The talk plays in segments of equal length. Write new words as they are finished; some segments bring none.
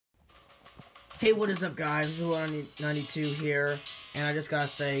Hey, what is up, guys? Riddle92 here, and I just gotta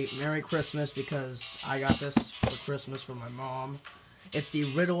say Merry Christmas because I got this for Christmas from my mom. It's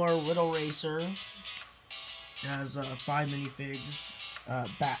the Riddle Racer. It has 5 minifigs.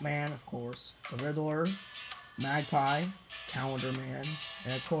 Batman, of course, the Riddler, Magpie, Calendar Man,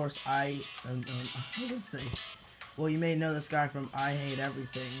 and of course I would say, well, you may know this guy from I Hate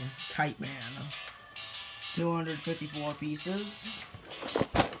Everything, Kite Man. 254 pieces.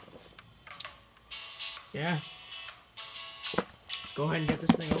 Yeah. Let's go ahead and get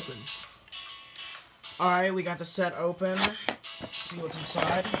this thing open. Alright, we got the set open. Let's see what's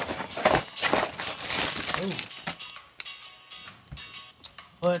inside. Ooh.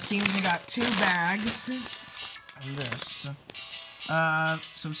 Well, it seems we got 2 bags. And this.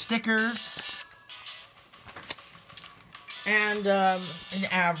 Some stickers. And, an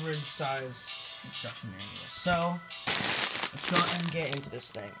average size instruction manual. So, let's go ahead and get into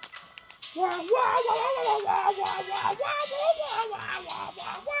this thing.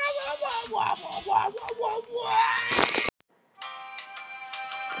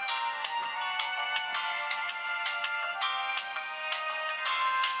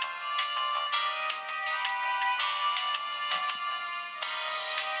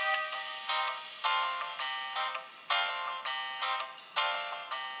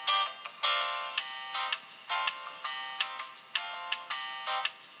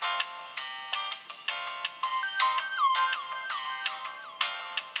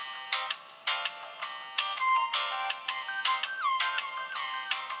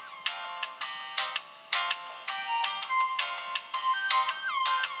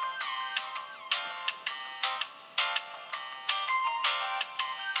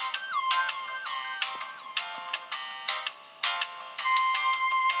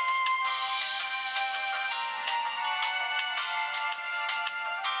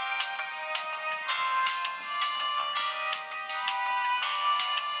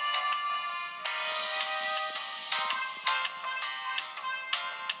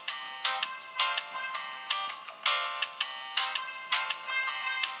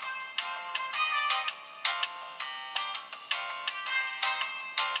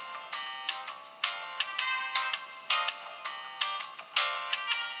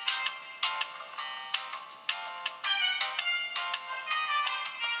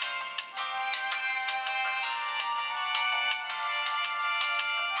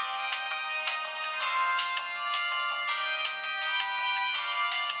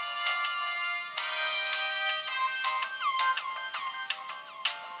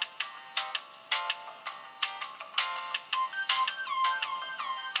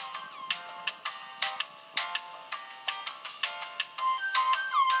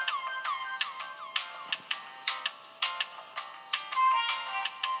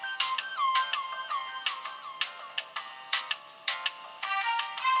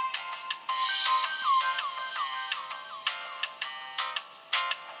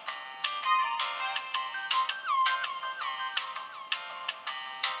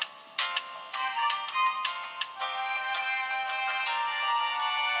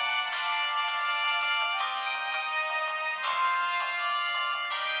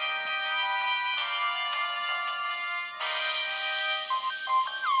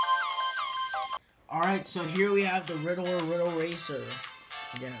 Alright, so here we have the Riddle Racer.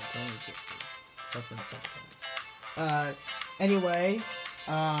 Again, I'm telling you just stuff in the second. Anyway,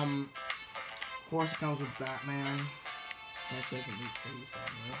 of course it comes with Batman. Actually, it's a new face on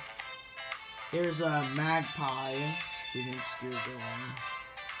there. Here's a Magpie. We can screw it on.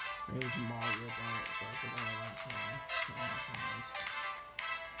 Her name's Margaret, so I forgot her last name.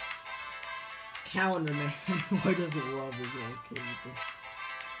 Calendar Man. Who doesn't love his little cape?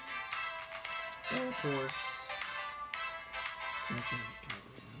 And of course,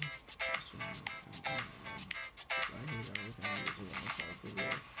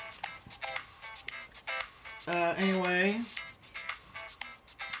 anyway,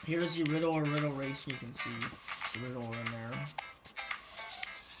 here's the Riddle race. You can see the Riddle in there.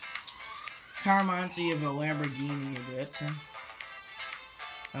 Kind of reminds me of a Lamborghini a bit.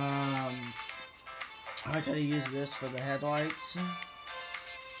 I like how they use this for the headlights.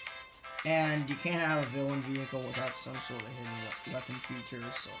 And you can't have a villain vehicle without some sort of hidden weapon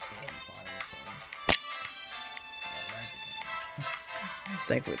features, so let's go ahead and fire this thing.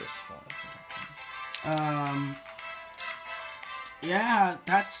 Thankfully this is fun. Yeah,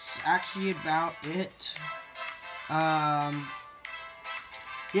 that's actually about it.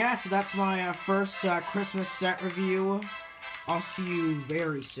 Yeah, so that's my first Christmas set review. I'll see you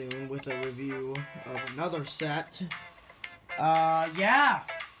very soon with a review of another set. Yeah.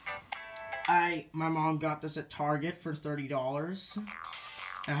 My mom got this at Target for $30. And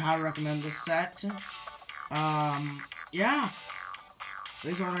I highly recommend this set. Yeah.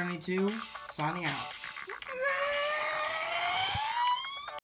 These are 92. Signing out.